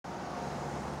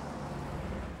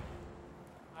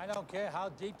I don't care how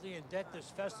deeply in debt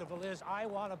this festival is. I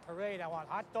want a parade. I want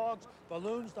hot dogs,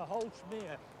 balloons, the whole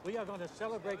schmear. We are going to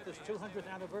celebrate this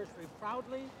 200th anniversary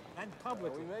proudly and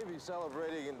publicly. We may be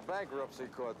celebrating in bankruptcy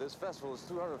court. This festival is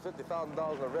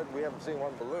 $250,000 in the red, and we haven't seen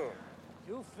one balloon.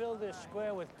 You fill this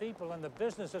square with people, and the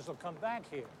businesses will come back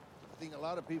here. I think a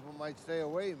lot of people might stay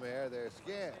away, Mayor. They're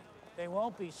scared. They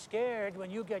won't be scared when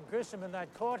you get Grissom in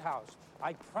that courthouse.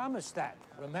 I promised that,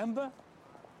 remember?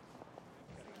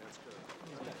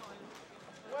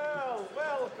 Well,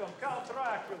 welcome, Count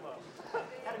Dracula.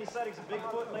 Had any sightings of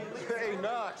Bigfoot lately? Hey,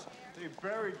 Knox. They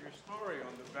buried your story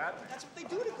on the Batman. That's what they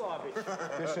do to garbage.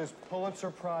 This is Pulitzer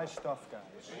Prize stuff, guys.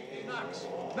 Hey, Knox.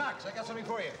 Knox, I got something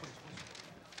for you.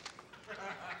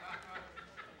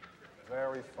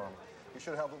 Very funny. You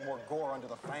should have a bit more gore under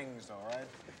the fangs, though,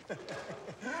 right?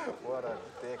 What a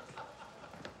dick.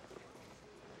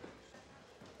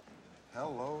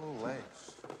 Hello,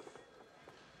 Lace.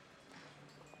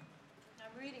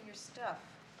 I'm reading your stuff.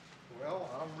 Well,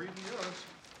 I'm reading yours.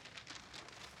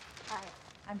 Hi,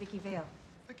 I'm Vicki Vale.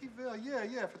 Vicki Vale,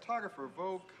 yeah, photographer,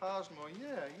 Vogue, Cosmo,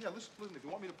 yeah. Listen, if you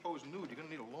want me to pose nude, you're gonna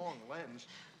need a long lens.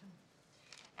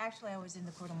 Actually, I was in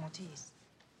the Corto Maltese.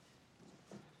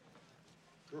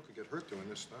 Girl could get hurt doing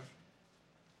this stuff.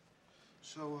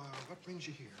 So, what brings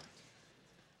you here?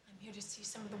 I'm here to see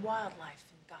some of the wildlife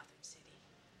in Gotham City.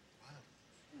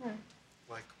 Wow.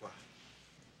 Like what?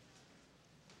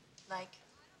 Like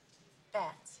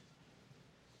bats.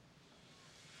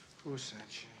 Who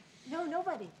sent you? No,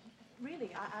 nobody.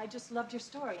 Really, I just loved your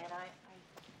story, and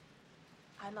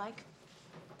I like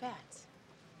bats.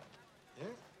 Yeah?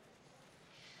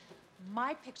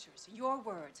 My pictures, your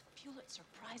words, Pulitzer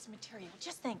Prize material.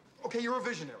 Just think. Okay, you're a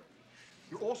visionary.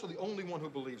 You're also the only one who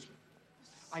believes me.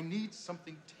 I need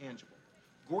something tangible.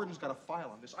 Gordon's got a file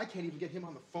on this. I can't even get him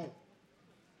on the phone.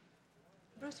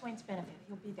 Bruce Wayne's benefit.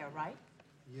 He'll be there, right?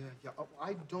 Yeah. Oh,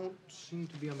 I don't seem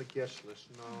to be on the guest list.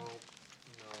 No.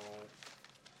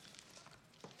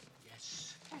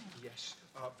 Yes.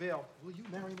 Vale, will you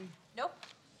marry me? Nope.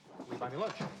 Will you buy me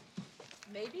lunch?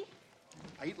 Maybe.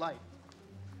 I eat light.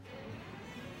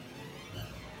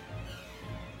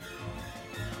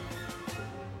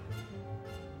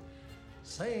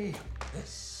 Say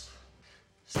this.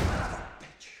 Son of a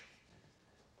bitch.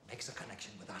 Makes a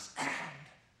connection with us and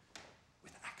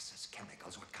with Axis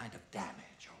Chemicals. What kind of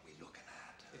damage are we looking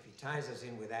at? If he ties us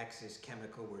in with Axis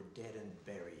Chemical, we're dead and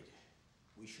buried.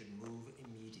 We should move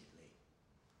immediately.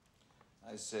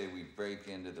 I say we break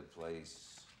into the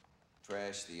place,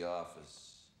 trash the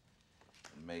office,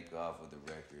 and make off with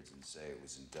the records and say it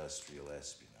was industrial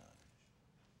espionage.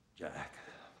 Jack.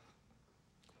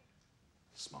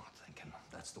 Smart thinking.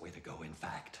 That's the way to go. In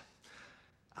fact,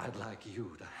 I'd like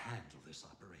you to handle this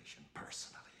operation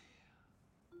personally.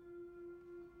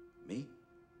 Me?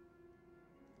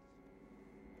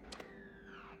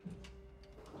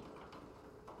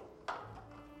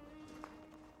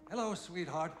 Hello,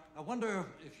 sweetheart. I wonder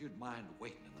if you'd mind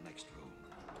waiting in the next room.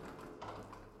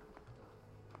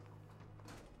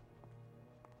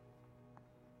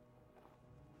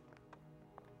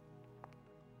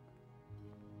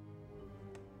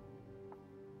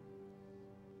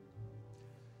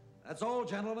 That's all,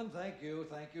 gentlemen. Thank you,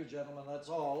 gentlemen. That's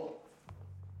all.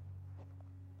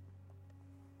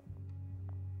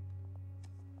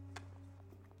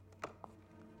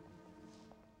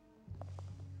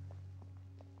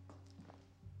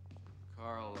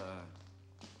 Carl,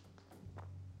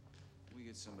 we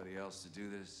get somebody else to do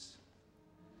this?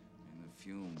 I mean, the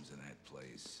fumes in that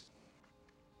place.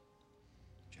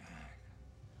 Jack.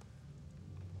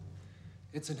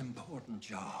 It's an important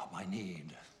job. I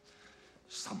need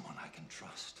someone I can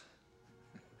trust.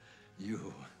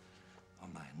 You are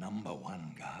my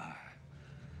 #1 guy.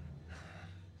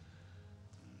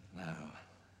 Now,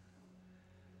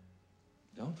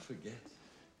 don't forget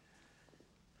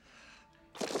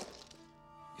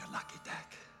your lucky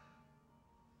deck.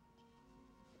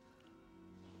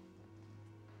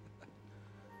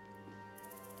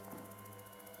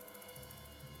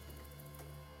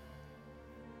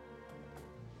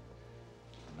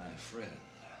 My friend,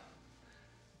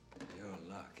 your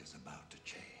luck is about to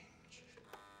change.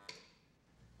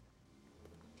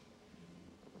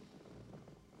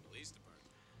 Police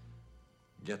department.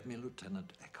 Get me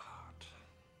Lieutenant Echo.